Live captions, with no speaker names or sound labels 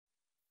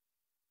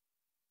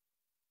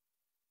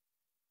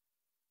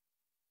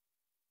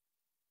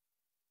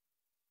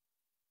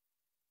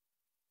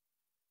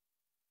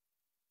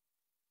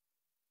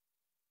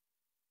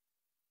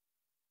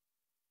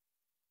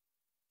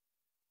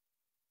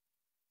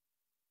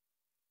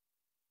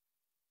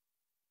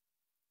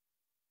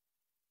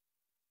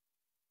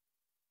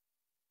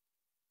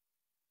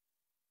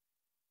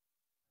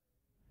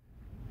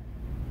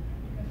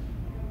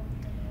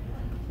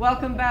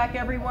Welcome back,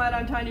 everyone.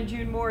 I'm Tonya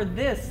June Moore.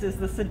 This is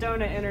the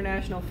Sedona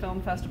International Film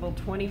Festival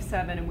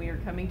 27, and we are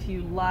coming to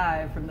you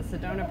live from the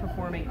Sedona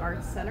Performing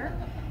Arts Center.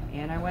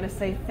 And I want to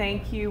say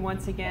thank you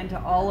once again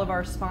to all of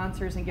our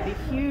sponsors and give a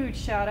huge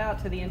shout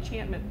out to the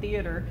Enchantment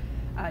Theater.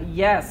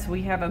 Yes,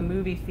 we have a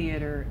movie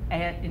theater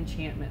at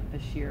Enchantment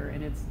this year,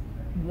 and it's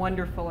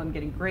wonderful. I'm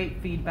getting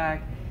great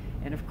feedback.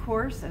 And of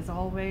course, as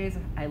always,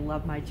 I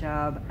love my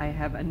job. I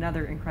have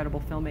another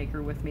incredible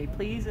filmmaker with me.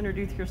 Please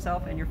introduce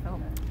yourself and your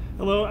film.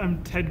 Hello,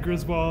 I'm Ted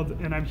Griswold,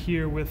 and I'm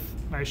here with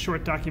my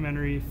short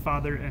documentary,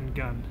 Father and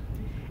Gun.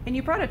 And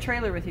you brought a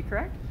trailer with you,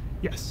 correct?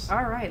 Yes.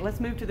 All right, let's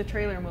move to the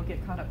trailer and we'll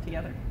get caught up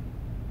together.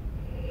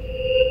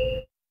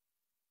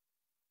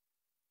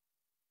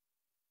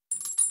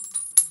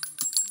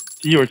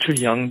 You were too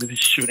young to be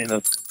shooting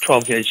a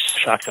 12-gauge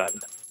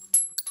shotgun.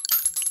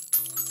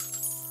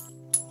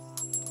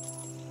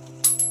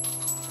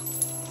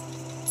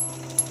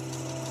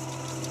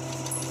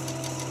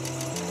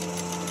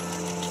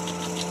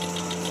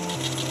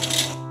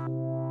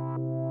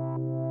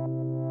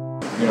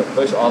 You're gonna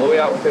push all the way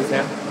out with this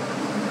hand.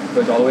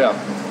 Push all the way out.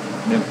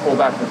 And then pull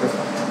back with this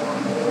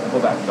one. Pull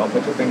back. Don't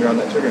put your finger on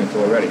that trigger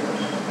until we're ready.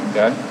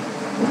 Okay?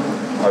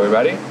 Are we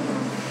ready?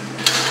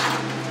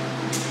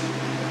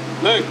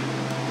 Look.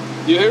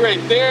 You hit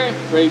right there,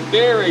 right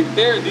there, right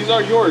there. These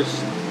are yours.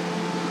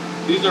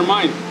 These are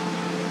mine.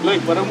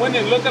 Look, but I'm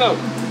winning. Look it up.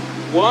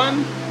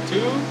 1, 2,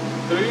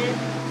 3,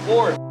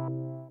 4.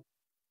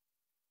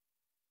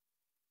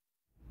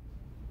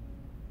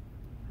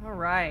 All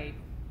right.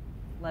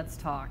 Let's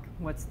talk.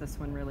 What's this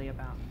one really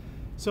about?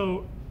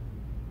 So,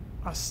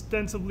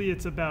 ostensibly,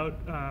 it's about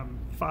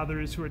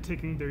fathers who are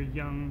taking their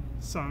young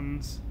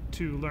sons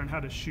to learn how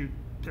to shoot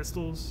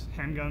pistols,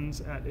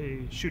 handguns at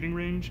a shooting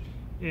range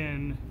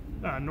in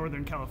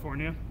Northern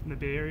California, in the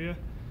Bay Area.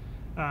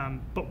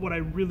 But what I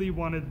really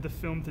wanted the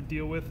film to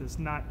deal with is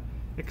not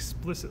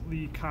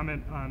explicitly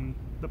comment on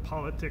the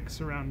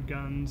politics around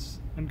guns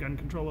and gun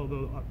control,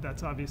 although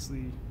that's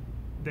obviously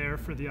there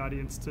for the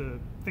audience to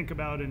think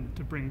about and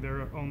to bring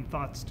their own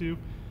thoughts to.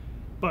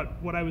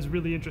 But what I was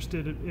really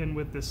interested in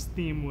with this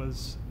theme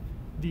was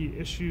the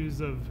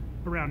issues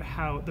around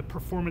how the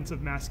performance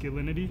of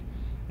masculinity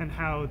and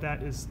how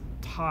that is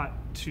taught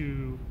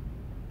to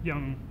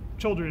young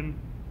children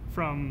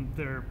from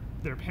their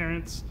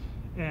parents,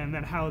 and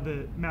then how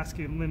the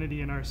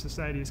masculinity in our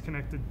society is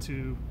connected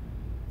to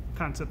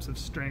concepts of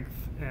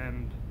strength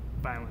and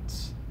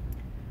violence.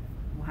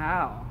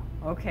 Wow.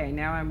 Okay,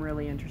 now I'm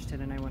really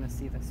interested and I want to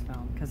see this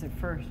film, because at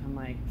first I'm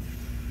like,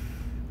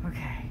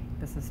 okay,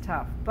 this is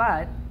tough.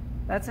 But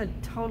that's a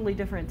totally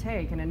different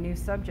take and a new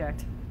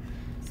subject.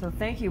 So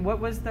thank you. What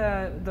was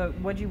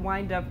what'd you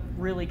wind up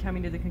really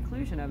coming to the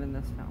conclusion of in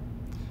this film?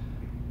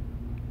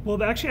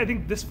 Well, actually, I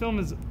think this film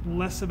is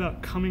less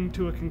about coming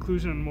to a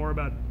conclusion and more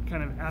about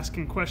kind of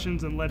asking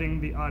questions and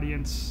letting the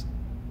audience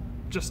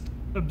just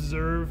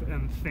observe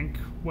and think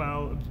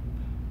while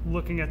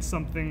looking at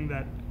something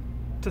that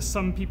to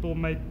some people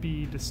might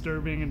be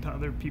disturbing and to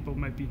other people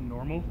might be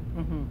normal.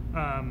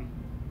 Mm-hmm.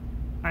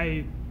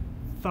 I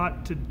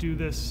thought to do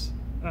this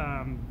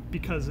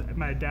because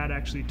my dad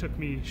actually took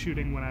me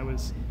shooting when I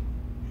was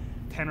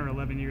 10 or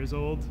 11 years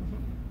old,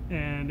 mm-hmm.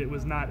 and it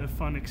was not a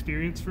fun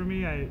experience for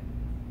me.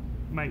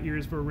 My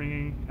ears were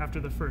ringing after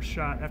the first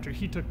shot, after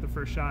he took the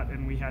first shot,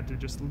 and we had to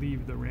just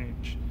leave the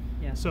range.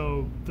 Yeah.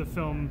 So the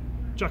film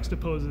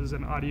juxtaposes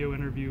an audio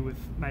interview with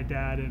my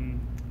dad and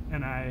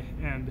I,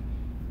 and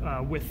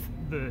with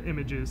the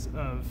images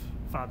of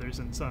fathers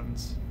and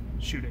sons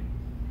shooting.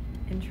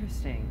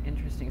 Interesting,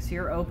 interesting. So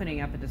you're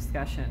opening up a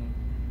discussion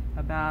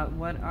about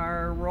what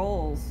our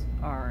roles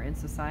are in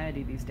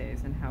society these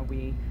days and how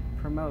we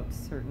promote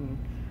certain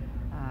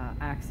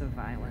acts of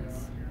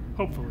violence.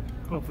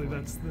 Hopefully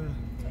that's the...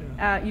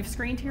 Yeah. You've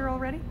screened here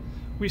already?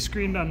 We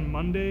screened on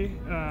Monday.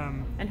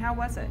 And how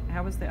was it?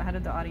 How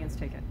did the audience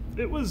take it?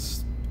 It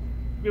was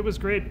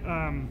great.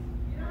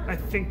 I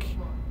think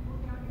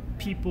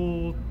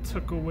people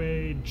took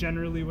away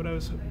generally what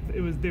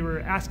they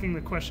were asking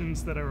the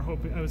questions that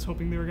I was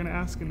hoping they were going to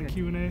ask in the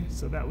Q&A,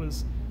 so that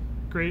was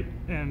great.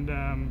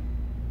 And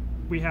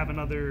we have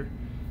another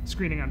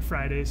screening on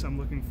Friday, so I'm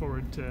looking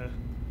forward to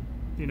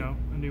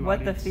a new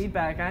audience. The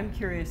feedback, I'm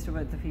curious to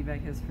what the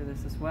feedback is for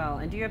this as well.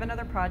 And do you have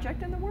another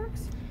project in the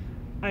works?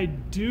 I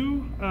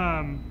do,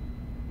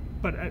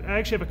 but I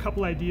actually have a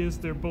couple ideas.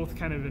 They're both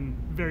kind of in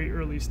very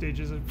early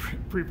stages of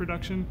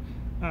pre-production.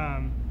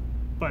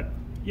 But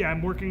yeah,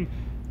 I'm working.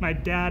 My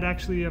dad,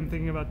 actually, I'm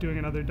thinking about doing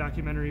another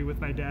documentary with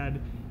my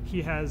dad.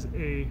 He has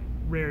a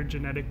rare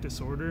genetic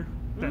disorder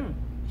that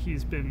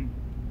he's been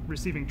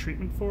receiving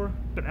treatment for.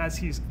 But as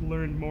he's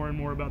learned more and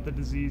more about the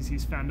disease,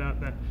 he's found out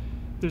that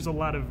there's a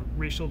lot of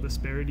racial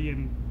disparity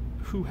in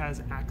who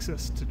has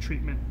access to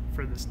treatment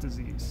for this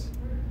disease.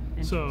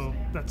 So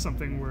that's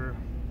something we're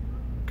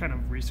kind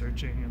of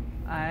researching.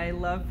 And I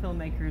love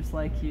filmmakers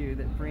like you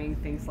that bring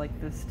things like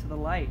this to the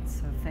light.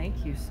 So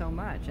thank you so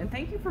much. And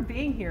thank you for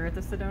being here at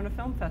the Sedona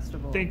Film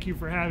Festival. Thank you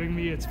for having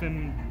me. It's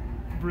been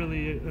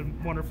really a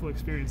wonderful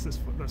experience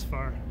thus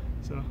far.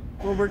 So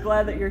Well, we're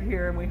glad that you're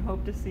here, and we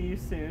hope to see you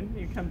soon.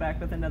 You come back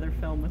with another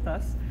film with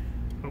us.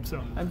 hope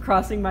so. I'm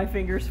crossing my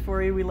fingers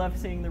for you. We love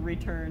seeing the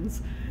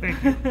returns.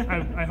 Thank you.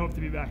 I hope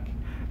to be back.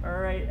 All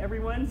right,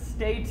 everyone,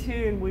 stay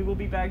tuned. We will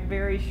be back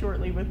very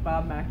shortly with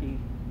Bob Mackey.